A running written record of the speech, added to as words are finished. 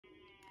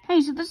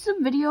Okay, so this is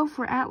a video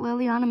for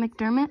 @Liliana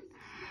McDermott,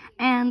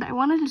 and I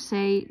wanted to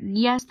say,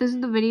 yes, this is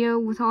the video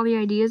with all the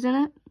ideas in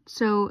it,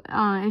 so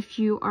if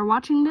you are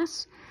watching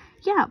this,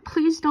 yeah,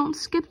 please don't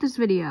skip this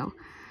video.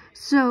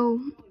 So,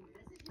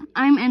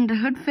 I'm into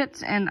hood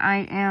fits, and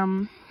I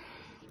am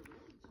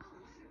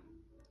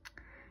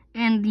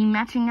in the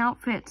matching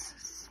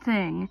outfits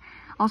thing.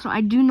 Also,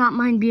 I do not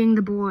mind being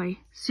the boy.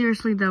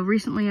 Seriously though,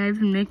 recently I've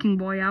been making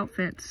boy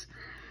outfits.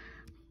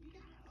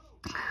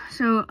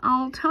 So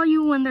I'll tell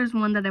you when there's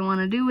one that I want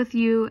to do with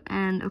you,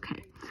 and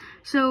okay.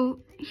 So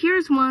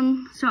here's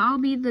one. So I'll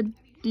be the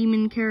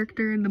demon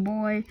character, the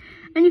boy,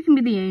 and you can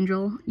be the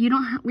angel. We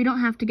don't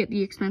have to get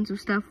the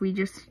expensive stuff. We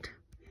just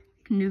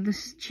can do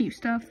this cheap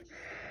stuff.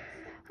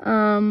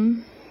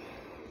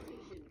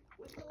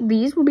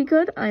 These will be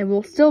good. I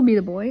will still be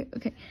the boy.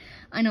 Okay.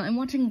 I know, I'm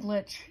watching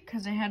Glitch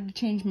because I had to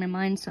change my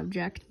mind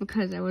subject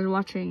because I was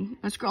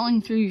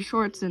scrolling through your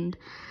shorts and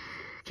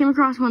came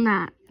across one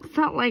that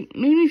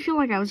made me feel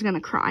like I was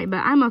gonna cry, but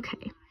I'm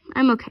okay.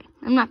 I'm okay.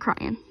 I'm not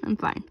crying. I'm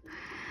fine.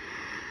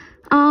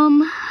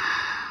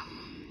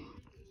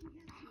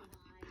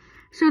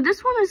 So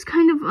this one is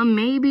kind of a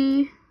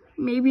maybe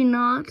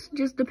not,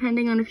 just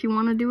depending on if you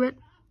want to do it.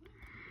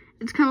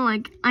 It's kind of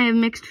like, I have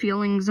mixed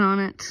feelings on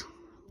it.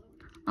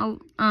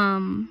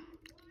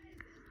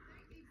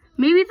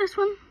 Maybe this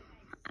one?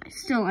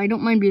 Still, I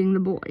don't mind being the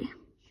boy.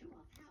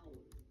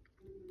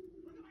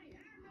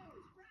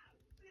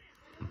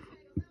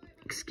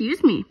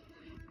 Excuse me.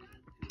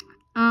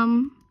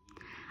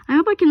 I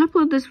hope I can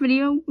upload this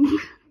video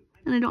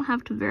and I don't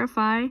have to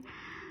verify,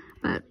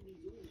 but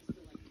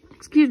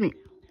excuse me.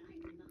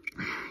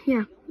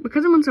 Yeah,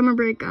 because I'm on summer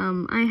break,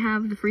 I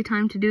have the free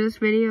time to do this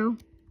video.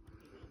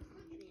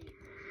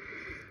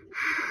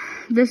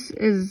 This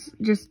is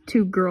just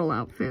 2 girl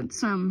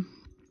outfits,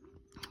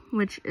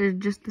 which is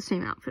just the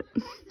same outfit.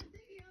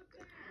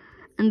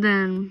 And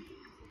then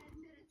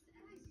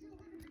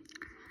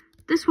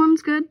this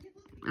one's good.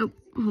 Oh,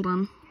 hold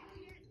on.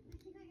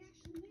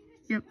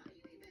 Yep.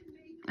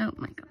 Oh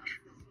my gosh.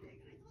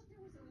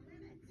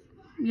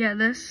 Yeah,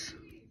 this.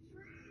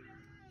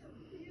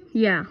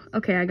 Yeah,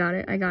 okay, I got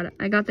it. I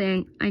got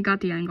the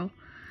angle.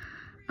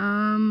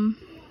 Oh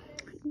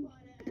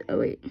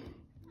wait.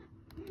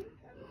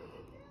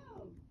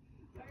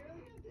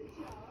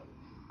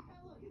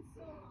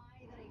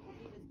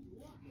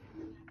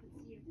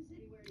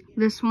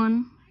 This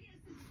one.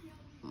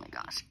 Oh my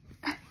gosh.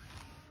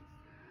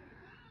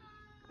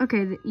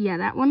 Okay, yeah,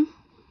 that one.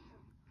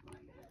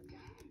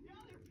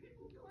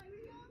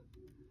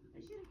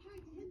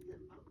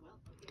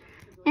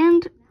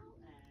 And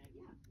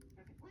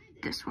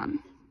this one.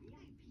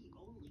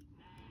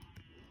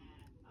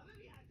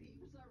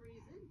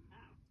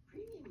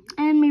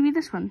 And maybe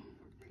this one.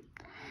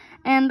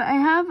 And I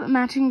have a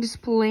matching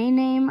display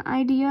name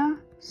idea.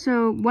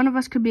 So one of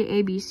us could be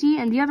ABC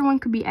and the other one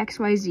could be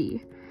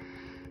XYZ.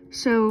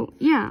 So,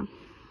 yeah.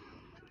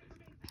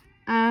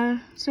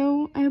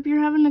 So I hope you're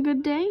having a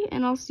good day,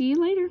 and I'll see you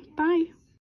later. Bye.